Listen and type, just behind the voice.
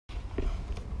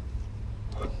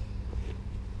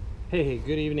Hey,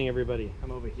 good evening everybody.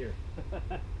 I'm over here.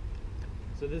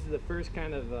 So this is the first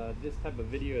kind of this type of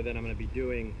video that I'm going to be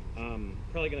doing.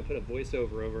 Probably going to put a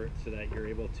voiceover over it so that you're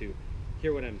able to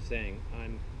hear what I'm saying.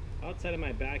 I'm outside of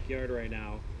my backyard right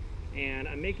now, and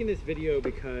I'm making this video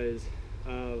because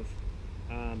of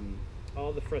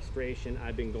all the frustration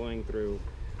I've been going through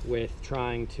with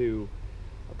trying to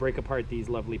break apart these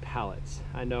lovely pallets.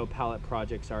 I know pallet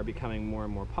projects are becoming more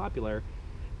and more popular,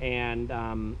 and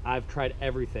I've tried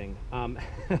everything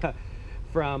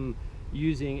from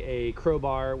using a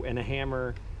crowbar and a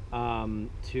hammer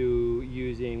to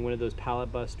using one of those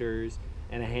pallet busters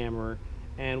and a hammer.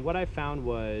 And what I found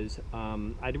was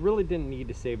I really didn't need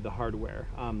to save the hardware,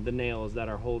 the nails that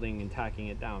are holding and tacking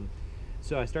it down.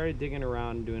 So I started digging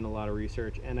around and doing a lot of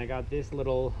research, and I got this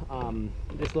little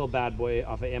bad boy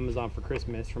off of Amazon for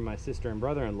Christmas from my sister and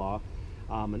brother-in-law,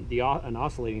 an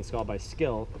oscillating saw by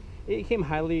Skill. It came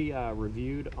highly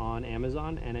reviewed on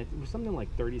Amazon, and it was something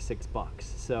like 36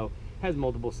 bucks. So it has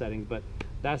multiple settings, but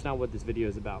that's not what this video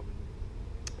is about.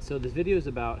 So this video is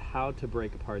about how to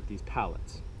break apart these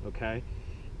pallets, okay?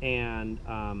 And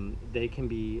they can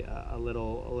be a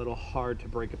little hard to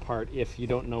break apart if you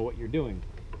don't know what you're doing.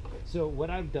 So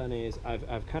what I've done is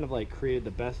I've kind of like created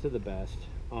the best of the best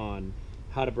on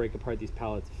how to break apart these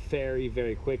pallets very,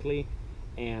 very quickly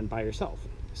and by yourself.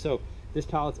 So this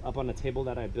pallet's up on a table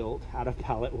that I built out of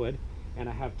pallet wood, and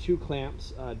I have two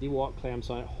clamps, DeWalt clamps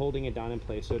on it, holding it down in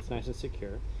place so it's nice and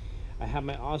secure. I have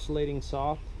my oscillating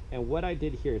saw, and what I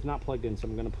did here, it's not plugged in, so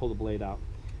I'm going to pull the blade out.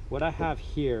 What I have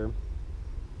here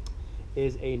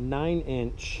is a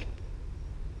 9-inch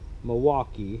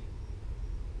Milwaukee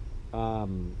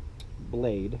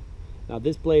blade. Now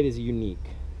this blade is unique.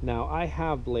 Now I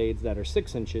have blades that are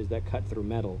 6 inches that cut through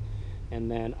metal, and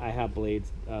then I have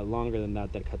blades longer than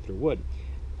that cut through wood.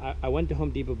 I went to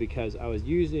Home Depot because I was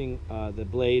using the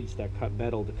blades that cut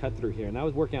metal to cut through here, and that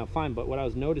was working out fine, but what I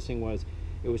was noticing was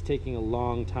it was taking a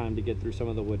long time to get through some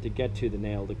of the wood to get to the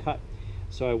nail to cut.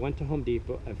 So I went to Home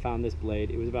Depot and found this blade.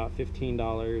 It was about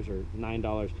 $15 or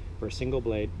 $9 for a single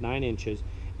blade, 9 inches,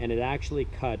 and it actually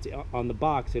cuts. On the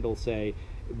box it'll say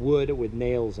wood with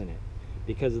nails in it.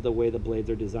 Because of the way the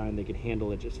blades are designed, they can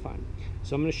handle it just fine.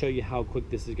 So I'm going to show you how quick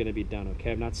this is going to be done,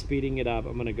 okay? I'm not speeding it up.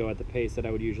 I'm going to go at the pace that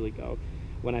I would usually go.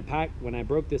 When I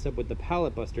broke this up with the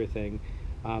pallet buster thing,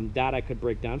 that I could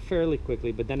break down fairly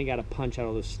quickly, but then you got to punch out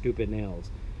all those stupid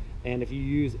nails. And if you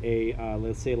use a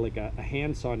let's say like a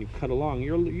handsaw and you cut along,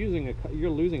 you're losing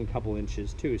a couple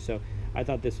inches too. So I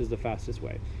thought this was the fastest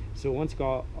way. So once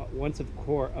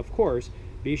of course,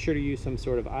 be sure to use some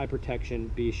sort of eye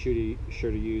protection. Be sure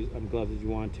to use gloves if you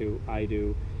want to. I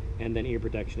do, and then ear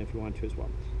protection if you want to as well.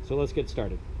 So let's get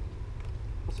started.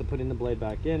 So putting the blade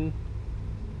back in.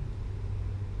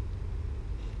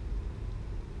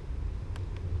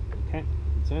 Okay,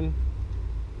 it's in.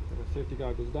 Put our safety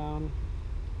goggles down.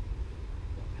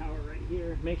 Got power right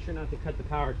here. Make sure not to cut the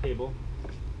power cable.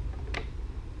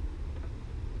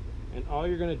 And all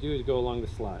you're going to do is go along the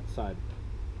side.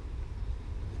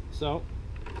 So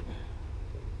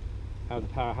have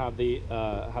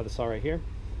the saw right here,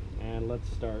 and let's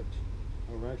start.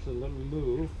 Or actually, let me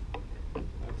move. I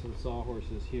have some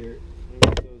sawhorses here.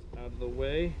 Move those out of the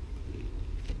way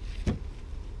so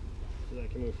that I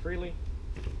can move freely.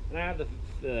 And I have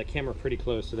the camera pretty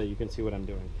close so that you can see what I'm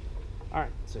doing. All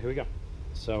right, so here we go.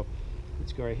 So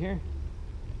let's go right here.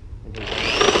 And here we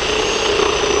go.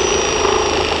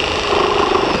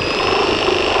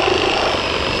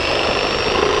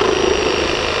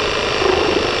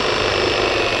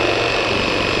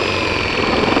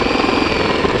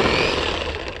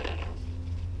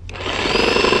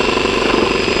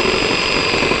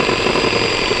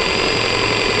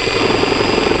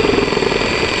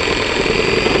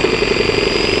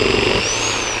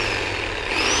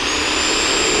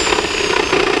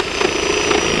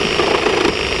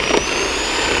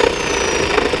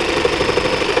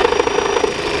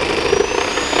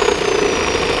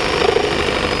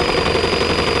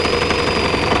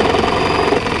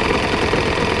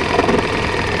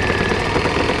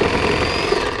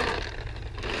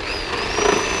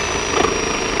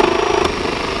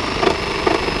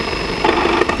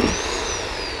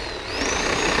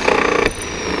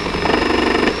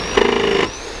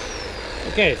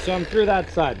 Okay, so I'm through that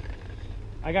side.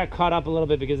 I got caught up a little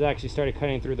bit because I actually started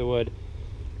cutting through the wood,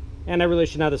 and I really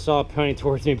shouldn't have the saw pointing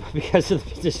towards me, but because of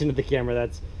the position of the camera,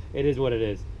 it is what it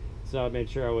is. So I made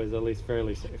sure I was at least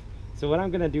fairly safe. So what I'm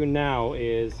going to do now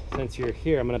is, since you're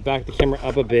here, I'm going to back the camera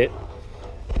up a bit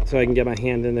so I can get my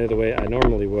hand in there the way I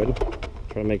normally would.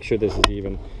 Try to make sure this is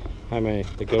even. I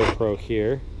have the GoPro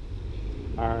here.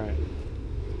 All right.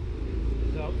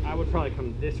 So I would probably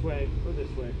come this way or this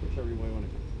way, whichever way you want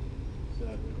to come.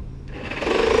 So.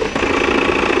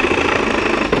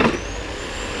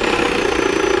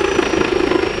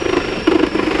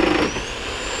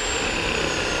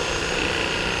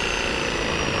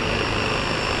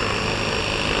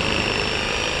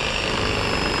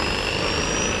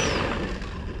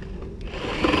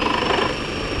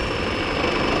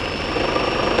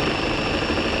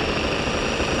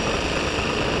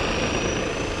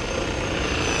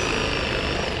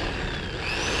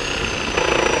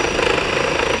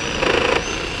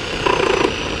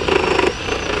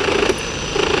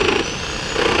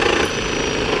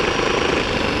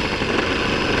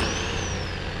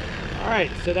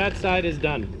 Alright, so that side is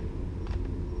done.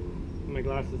 Put my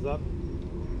glasses up.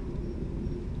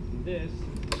 This,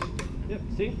 yep,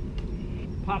 see?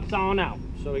 Pops on out.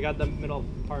 So we got the middle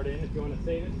part in. If you want to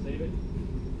save it, save it.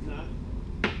 If not.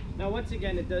 Now once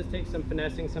again, it does take some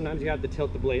finessing. Sometimes you have to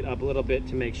tilt the blade up a little bit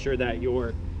to make sure that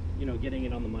you're, you know, getting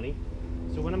it on the money.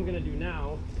 So what I'm going to do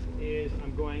now is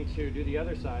I'm going to do the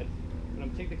other side. I'm going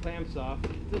to take the clamps off.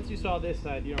 Since you saw this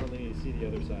side, you don't really need to see the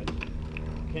other side.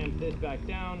 Clamp this back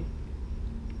down.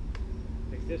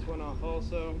 Take this one off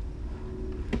also.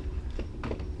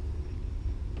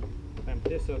 Clamp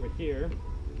this over here.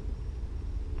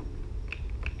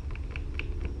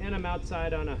 And I'm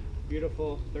outside on a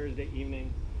beautiful Thursday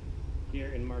evening here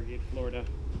in Margate, Florida,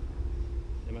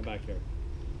 in my backyard.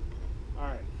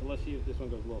 Alright, so let's see if this one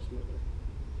goes a little smoother.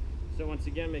 So once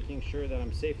again, making sure that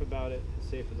I'm safe about it, as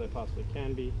safe as I possibly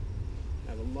can be.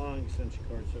 I have a long extension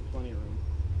cord, so plenty of room.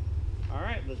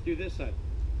 Alright, let's do this side.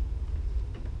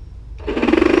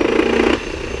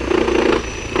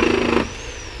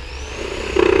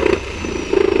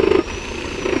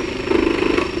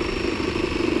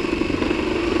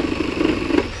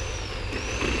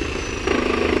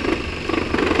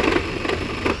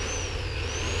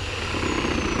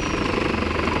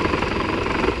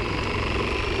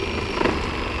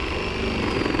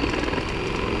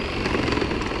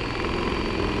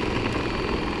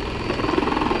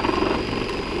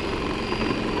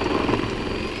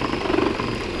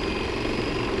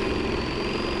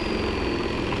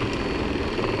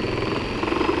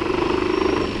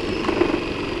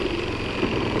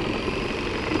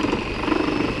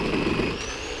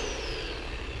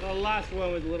 The last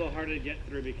one was a little harder to get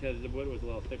through because the wood was a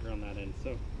little thicker on that end.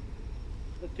 So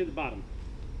let's do the bottom.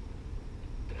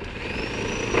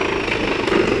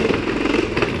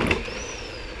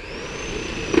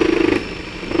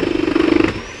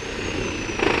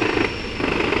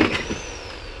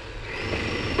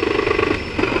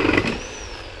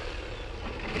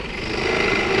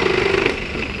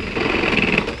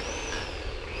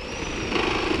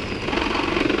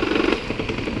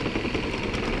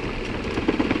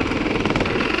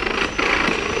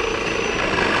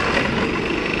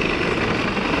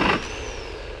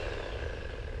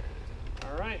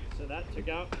 Took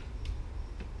out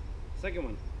second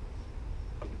one.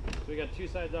 So we got two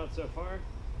sides out so far.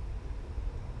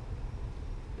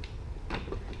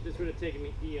 This would have taken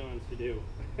me eons to do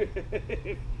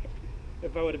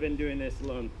if I would have been doing this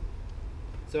alone.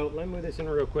 So let me move this in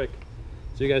real quick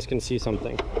so you guys can see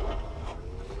something.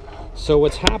 So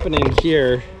what's happening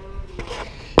here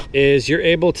is you're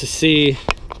able to see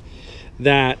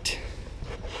that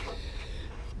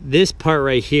this part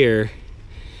right here,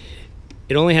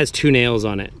 it only has 2 nails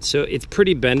on it, so it's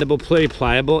pretty bendable, pretty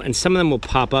pliable, and some of them will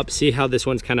pop up. See how this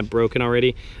one's kind of broken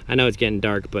already? I know it's getting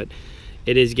dark, but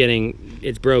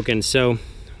it's broken. So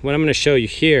what I'm going to show you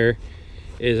here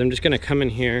is I'm just going to come in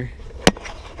here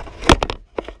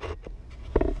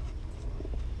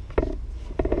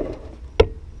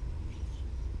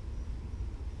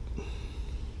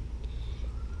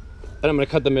and I'm going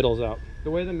to cut the middles out. The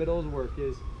way the middles work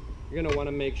is you're going to want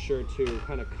to make sure to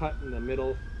kind of cut in the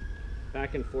middle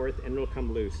back and forth, and it'll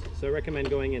come loose. So I recommend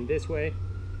going in this way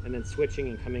and then switching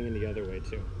and coming in the other way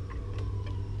too.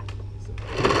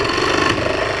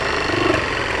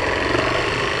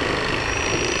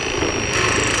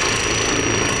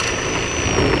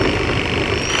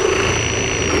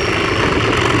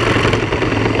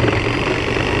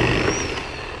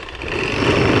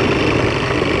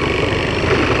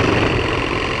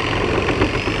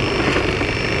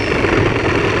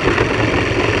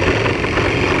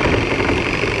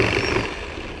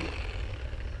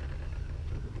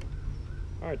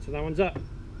 Alright, so that one's up.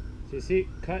 So you see,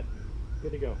 cut,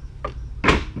 good to go.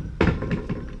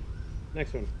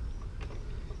 Next one.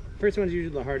 First one's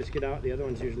usually the hardest to get out, the other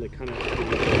one's usually kind of...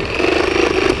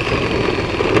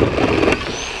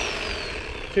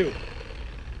 2.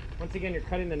 Once again, you're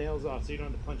cutting the nails off so you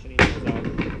don't have to punch any nails out.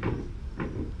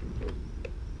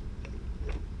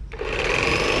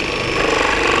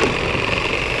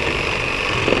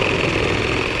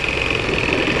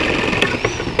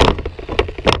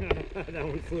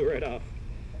 flew right off.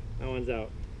 That one's out.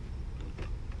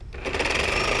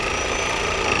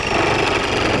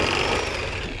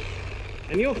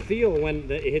 And you'll feel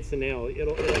when it hits the nail,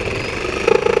 it'll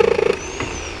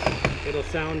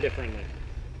sound differently.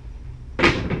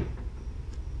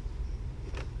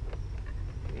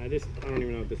 I don't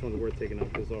even know if this one's worth taking off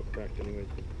because it's all cracked anyways.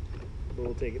 But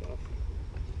we'll take it off.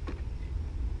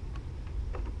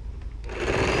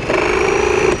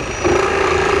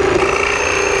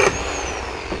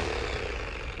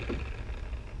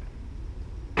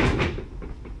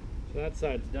 So that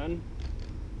side's done.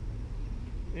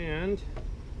 And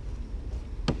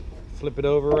flip it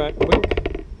over right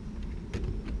quick.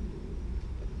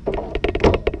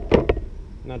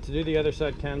 Now to do the other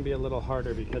side can be a little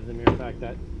harder because of the mere fact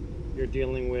that you're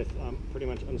dealing with pretty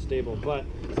much unstable, but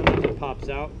sometimes it pops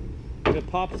out. If it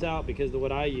pops out because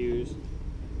what I use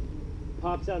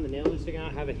pops out and the nails are sticking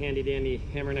out, have a handy dandy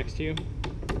hammer next to you.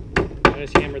 I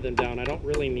just hammer them down. I don't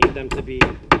really need them to be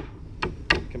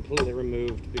completely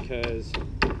removed because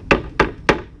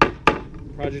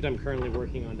the project I'm currently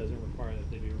working on doesn't require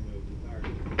that they be removed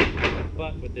entirely.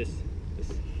 But with this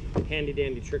handy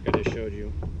dandy trick I just showed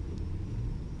you,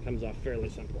 it comes off fairly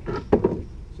simple.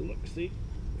 So look, see?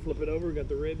 Flip it over, got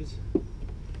the ribs.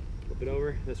 Flip it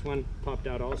over. This one popped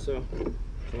out also. So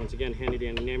once again, handy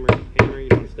dandy hammer. You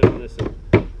don't step on this and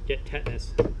get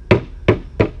tetanus.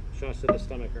 Shots to the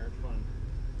stomach aren't fun.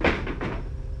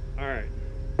 Alright.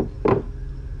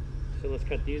 So let's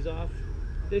cut these off.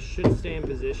 This should stay in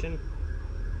position.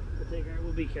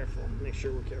 We'll be careful. Make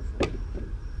sure we're careful.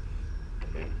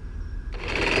 Okay.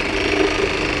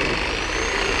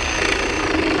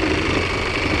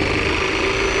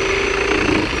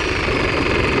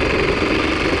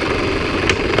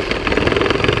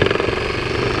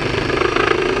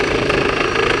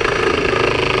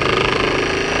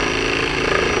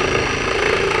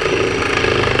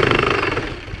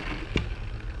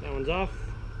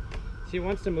 See, it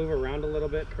wants to move around a little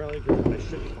bit, probably because I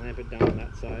should clamp it down on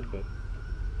that side, but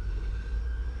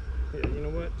yeah, you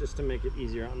know what? Just to make it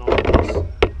easier on all of us,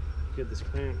 get this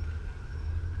clamp.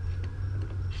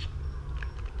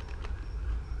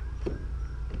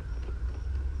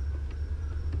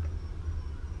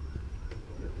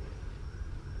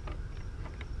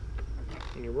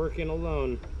 When you're working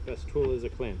alone, best tool is a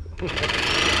clamp.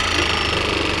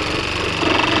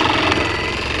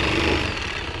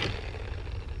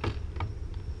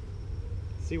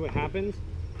 See, what happens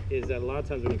is that a lot of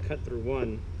times when you cut through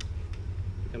one,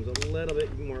 it becomes a little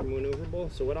bit more maneuverable.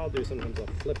 So what I'll do sometimes, I'll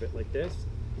flip it like this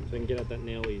so I can get at that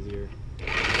nail easier.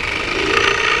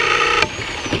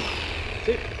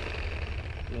 See?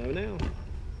 No nail.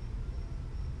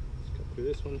 Let's cut through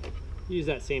this one. Use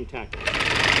that same tactic.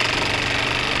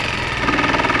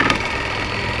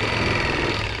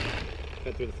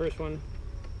 Cut through the first one.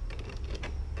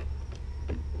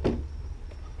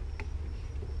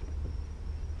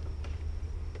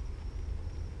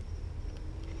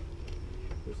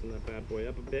 Loosen that bad boy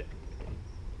up a bit.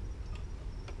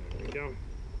 There we go.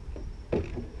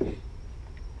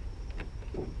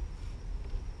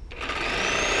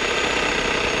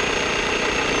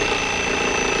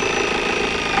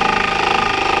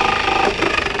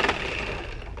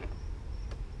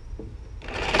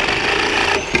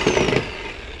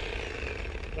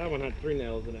 That one had 3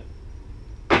 nails in it.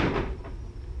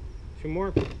 2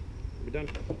 more. We're done.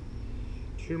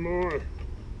 2 more.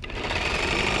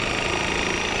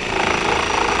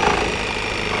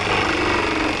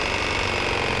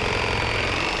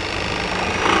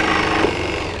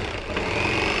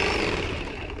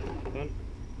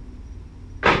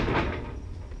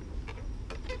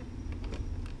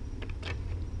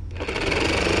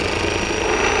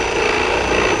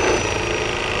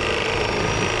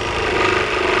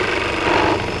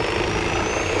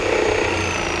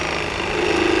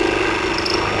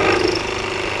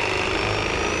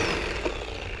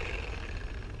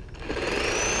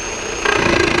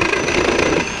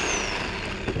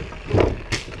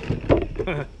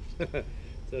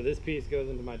 So this piece goes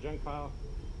into my junk pile.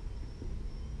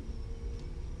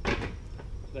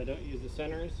 So I don't use the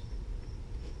centers.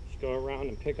 Just go around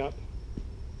and pick up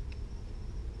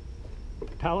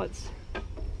pallets. There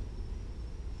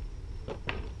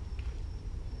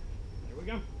we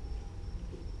go.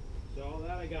 So all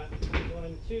that I got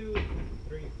 1, 2,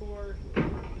 3, 4,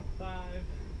 5,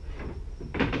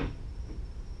 6,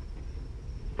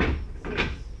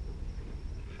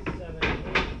 7, 8,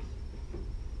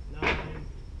 9,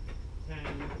 10,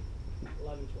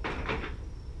 11, 12.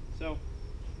 So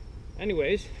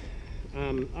anyways,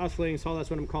 oscillating saw, that's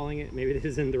what I'm calling it. Maybe this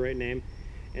isn't the right name.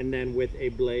 And then with a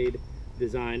blade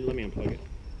designed, let me unplug it,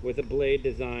 with a blade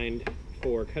designed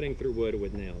for cutting through wood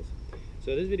with nails.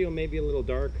 So this video may be a little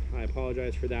dark. I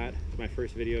apologize for that. It's my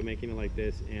first video making it like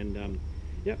this, and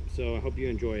yep, so I hope you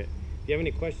enjoy it. If you have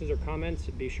any questions or comments,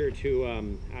 be sure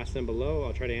to ask them below.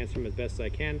 I'll try to answer them as best as I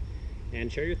can,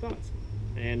 and share your thoughts.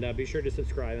 And be sure to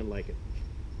subscribe and like it.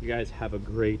 You guys have a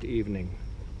great evening.